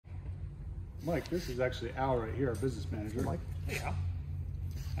Mike, this is actually Al right here, our business manager. Mike. Hey, Al.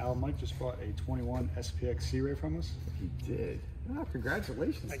 Al, Mike just bought a 21 SPX Sea Ray from us. He did. Oh,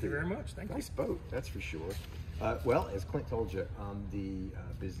 congratulations. Thank you very much. Thank you. Nice boat, that's for sure. Well, as Clint told you, I'm the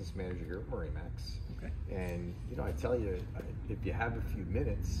business manager here at MarineMax. Okay. And, you know, I tell you, if you have a few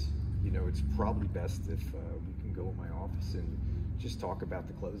minutes, you know, it's probably best if we can go in my office and just talk about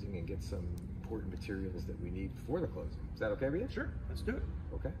the closing and get some important materials that we need for the closing. Is that okay with you? Sure, let's do it.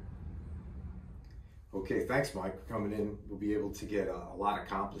 Okay. Okay, thanks, Mike, for coming in. We'll be able to get a lot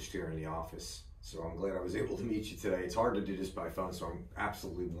accomplished here in the office. So I'm glad I was able to meet you today. It's hard to do this by phone, so I'm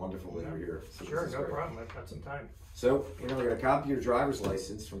absolutely wonderful that you're here. So Sure, no problem. I've got some time. So, you know, I got a copy of your driver's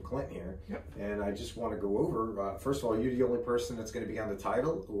license from Clint here. Yep. And I just want to go over, first of all, you're the only person that's going to be on the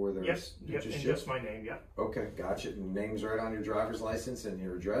title, or there's Yep, just my name, yep. Okay, gotcha. And name's right on your driver's license and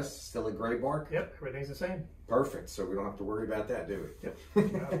your address, still a Gray Bark? Yep, everything's the same. Perfect. So we don't have to worry about that, do we? Yep.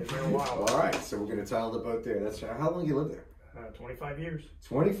 Been there a while. All right, so we're going to title the boat there. That's how long you live there? 25 years.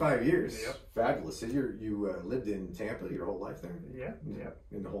 25 years. Yep. Fabulous. So you lived in Tampa your whole life there? Yeah. Yep.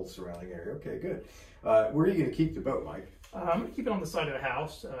 In the whole surrounding area. Okay, good. Where are you going to keep the boat, Mike? I'm going to keep it on the side of the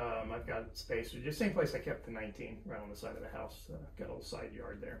house. I've got space. Just same place I kept the 19, right on the side of the house. Got a little side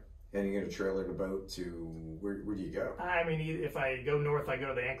yard there. And you're going to trailer the boat to, where do you go? I mean, if I go north, I go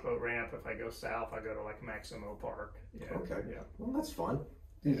to the Anklote ramp. If I go south, I go to like Maximo Park. Yeah. Okay. Yeah. Well, that's fun.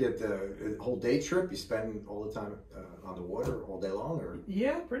 You get the whole day trip? You spend all the time on the water all day long, or?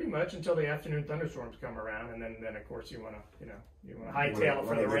 Yeah, pretty much until the afternoon thunderstorms come around, and then of course you want to hightail it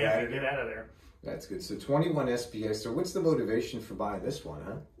from the ramp and get out of there. That's good. So 21 SPX. So what's the motivation for buying this one,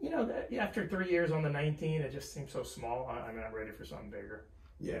 huh? You know, after 3 years on the 19, it just seems so small. I mean, I'm ready for something bigger.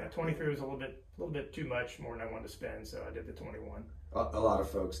 Yeah. 23 was a little bit too much, more than I wanted to spend, so I did the 21. A lot of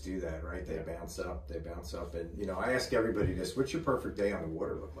folks do that, right? They bounce up, and you know, I ask everybody this: what's your perfect day on the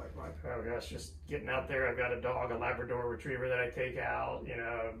water look like, Mike? Oh gosh, just getting out there. I've got a dog, a Labrador Retriever that I take out. You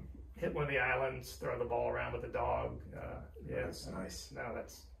know, hit one of the islands, throw the ball around with the dog. Yeah, that's nice. No,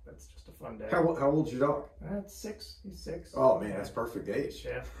 that's just a fun day. How old's your dog? That's 6. He's 6. Oh man, that's perfect age.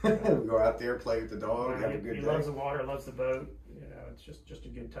 Yeah. We go out there, play with the dog, have a good day. He loves the water, loves the boat. You know, it's just a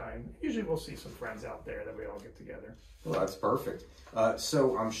good time. Usually we'll see some friends out there that we all get together. Well, that's perfect.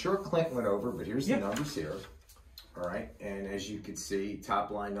 So I'm sure Clint went over, but here's the numbers here. All right, and as you can see,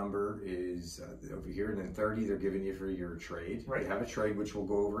 top line number is over here, and then 30 they're giving you for your trade. Right. You have a trade, which we'll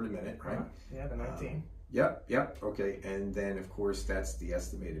go over in a minute, right? Yeah, the 19. Yep, okay. And then, of course, that's the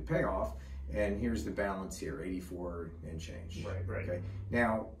estimated payoff. And here's the balance here, 84 and change. Right. Okay.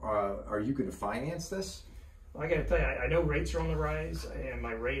 Now, are you going to finance this? Well, I got to tell you, I know rates are on the rise, and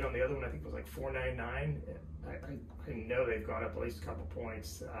my rate on the other one I think was like 4.99. I know they've gone up at least a couple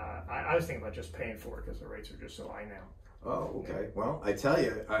points. I was thinking about just paying for it because the rates are just so high now. Oh, okay. Well, I tell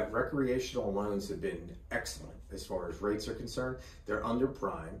you, recreational loans have been excellent as far as rates are concerned. They're under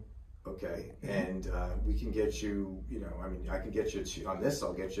prime. Okay, and we can get you, you know, I mean, I can get you on this,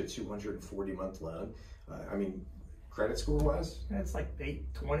 I'll get you a 240-month loan. I mean, credit score wise? It's like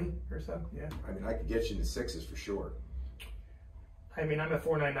 820 or so, yeah. I mean, I could get you in the 6s for sure. I mean, I'm at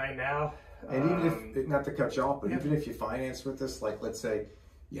 4.99 now. And even if, not to cut you off, but even if you finance with this, like let's say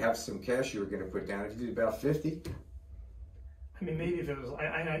you have some cash you were going to put down, if you did about 50. I mean, maybe if it was,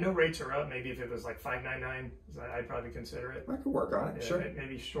 I know rates are up, maybe if it was like 5.99, I'd probably consider it. I could work on it, sure.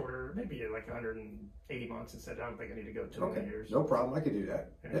 Maybe shorter, maybe like 180 months instead. I don't think I need to go 2 years. No problem, I could do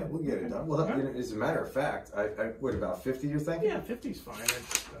that. Yeah, we'll get it done. Well, you know, as a matter of fact, what, about 50 you're thinking? Yeah, 50's fine.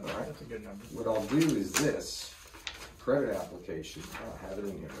 That's a good number. What I'll do is this. Credit application. I'll have it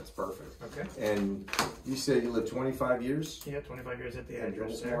in here. That's perfect. Okay. And you say you live 25 years? Yeah, 25 years at the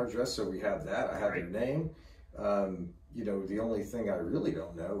address. Address, so we have that. I have your name. You know, the only thing I really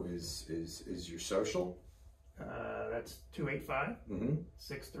don't know is your social. That's 285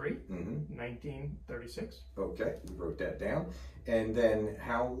 63 1936. Okay, we wrote that down. And then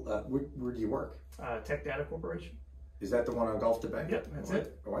where do you work? Tech Data Corporation. Is that the one on Gulf to Bay? Yep, that's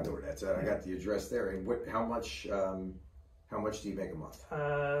it. Oh, I know where that's at. I got the address there. And how much do you make a month?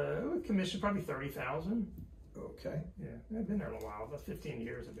 Commission probably 30,000. Okay. Yeah, I've been there a while. About 15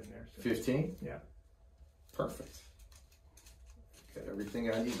 years I've been there. So. 15? Yeah. Perfect. Got everything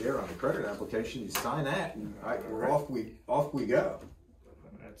I need there on the credit application. You sign that, and we're off we go.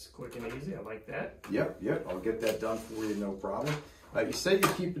 That's quick and easy. I like that. Yep. I'll get that done for you, no problem. You say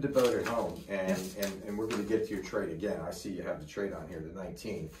you're keeping the boat at home, and we're going to get to your trade again. I see you have the trade on here, the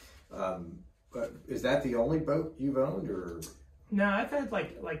 19. But is that the only boat you've owned, or? No, I've had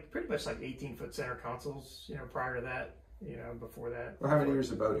like pretty much like 18-foot center consoles. You know, prior to that, you know, before that. Well, how many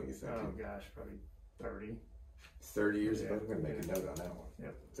years of boating you think? Oh gosh, probably 30. 30 years. I'm going to make a note on that one.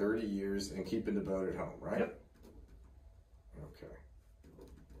 Yep. 30 years and keeping the boat at home, right? Yep. Okay.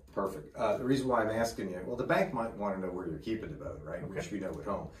 Perfect. The reason why I'm asking you, well, the bank might want to know where you're keeping the boat, right? Okay. Which we know at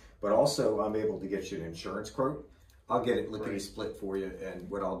home. But also, I'm able to get you an insurance quote. I'll get it lickety Great. split for you. And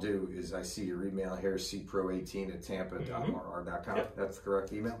what I'll do is I see your email here, cpro18@tampa.rr.com. Yep. That's the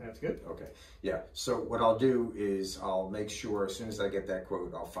correct email? That's good. Okay. Yeah. So what I'll do is I'll make sure as soon as I get that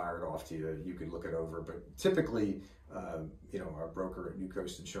quote, I'll fire it off to you. You can look it over. But typically, you know, our broker at New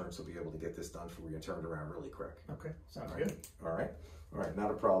Coast Insurance will be able to get this done for you and turned around really quick. Okay. Sounds All right. good. All right. All right. Not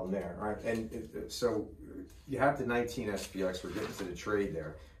a problem there. All right. And so you have the 19 SPX. We're getting to the trade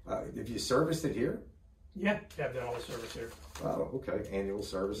there. Have you serviced it here? Yeah. I've done all the service here. Oh, okay. Annual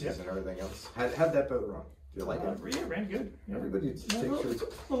services Yep. and everything else. How'd that boat run? Do you like it? Yeah, ran good. Yeah. Everybody Yeah, takes a your...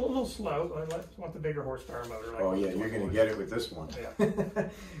 little slow. I want the bigger horsepower motor. Like Oh yeah, you're going to get it with this one. Yeah.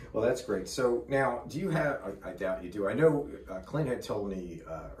 Well, that's great. So now, do you have? I doubt you do. I know Clint had told me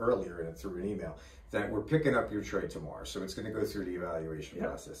earlier and through an email that we're picking up your trade tomorrow. So it's going to go through the evaluation Yep.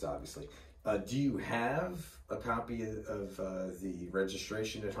 process, obviously. Do you have a copy of the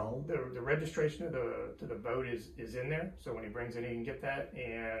registration at home? The registration of the boat is in there. So when he brings it, he can get that.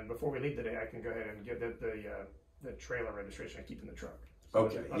 And before we leave today, I can go ahead and get the trailer registration I keep in the truck. So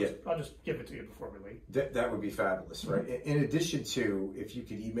Okay, I'll just give it to you before we leave. That would be fabulous, right? In addition to, if you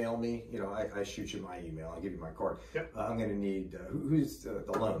could email me, you know, I shoot you my email, I'll give you my card. Yep. I'm going to need, who's the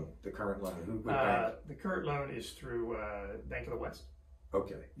loan, the current loan? What bank? The current loan is through Bank of the West.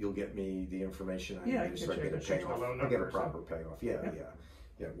 Okay, you'll get me the information I Yeah, I need can so I check get a the payoff. loan I get a number or proper payoff. Yeah, Yeah.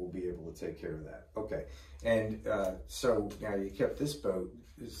 yeah, we'll be able to take care of that. Okay, and so now you kept this boat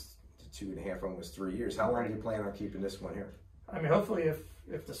is 2.5, almost 3 years. How long do you plan on keeping this one here? I mean, hopefully,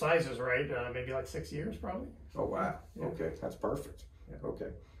 if the size is right, maybe like 6 years, probably. Oh wow. Yeah. Okay, that's perfect. Yeah.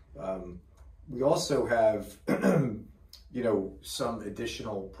 Okay, we also have. You know, some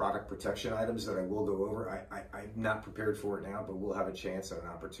additional product protection items that I will go over. I'm not prepared for it now, but we'll have a chance and an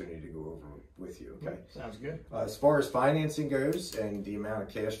opportunity to go over with you, okay? Sounds good. As far as financing goes and the amount of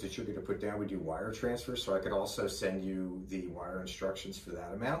cash that you're going to put down, we do wire transfers, so I could also send you the wire instructions for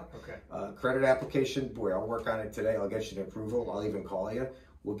that amount. Okay. Credit application, boy, I'll work on it today. I'll get you an approval. I'll even call you.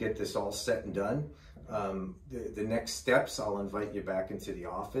 We'll get this all set and done. The next steps, I'll invite you back into the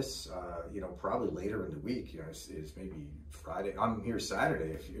office, you know, probably later in the week, you know, is maybe Friday. I'm here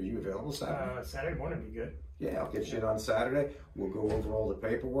Saturday. Are you available Saturday? Saturday morning would be good. Yeah, I'll get you in on Saturday. We'll go over all the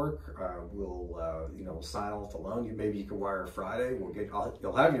paperwork. We'll, you know, we'll sign off the loan. Maybe you can wire Friday.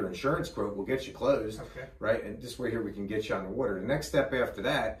 You'll have your insurance quote. We'll get you closed, Okay. right? And this way here we can get you on the water. The next step after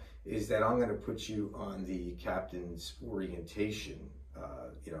that is that I'm going to put you on the captain's orientation.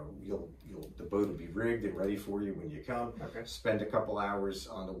 You know, the boat will be rigged and ready for you when you come. Okay. Spend a couple hours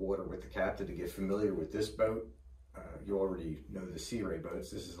on the water with the captain to get familiar with this boat. You already know the Sea Ray boats.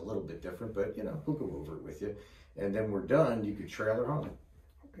 This is a little bit different, but you know, we'll go over it with you. And then we're done. You could trailer home.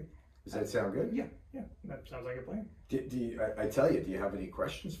 Okay. Does that sound good? Yeah, that sounds like a plan. I tell you, do you have any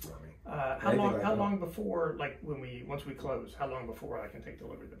questions for me? How long before, like once we close? How long before I can take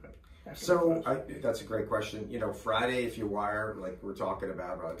delivery of the boat? So that's a great question. You know, Friday, if you wire, like we're talking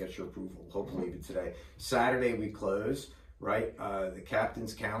about, I'll get your approval, hopefully even today. Saturday, we close, right? The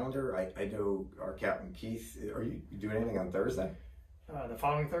captain's calendar, I know our Captain Keith, are you doing anything on Thursday? The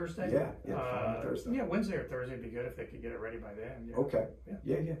following Thursday? Yeah, the following Thursday. Yeah, Wednesday or Thursday would be good if they could get it ready by then. Yeah. Okay.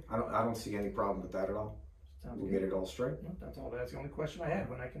 Yeah. Yeah. I don't see any problem with that at all. Sounds We'll good. get it all straight. Yep, that's all. That's the only question I had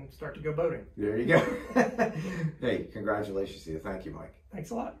when I can start to go boating. There you go. Hey, congratulations to you. Thank you, Mike.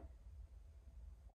 Thanks a lot.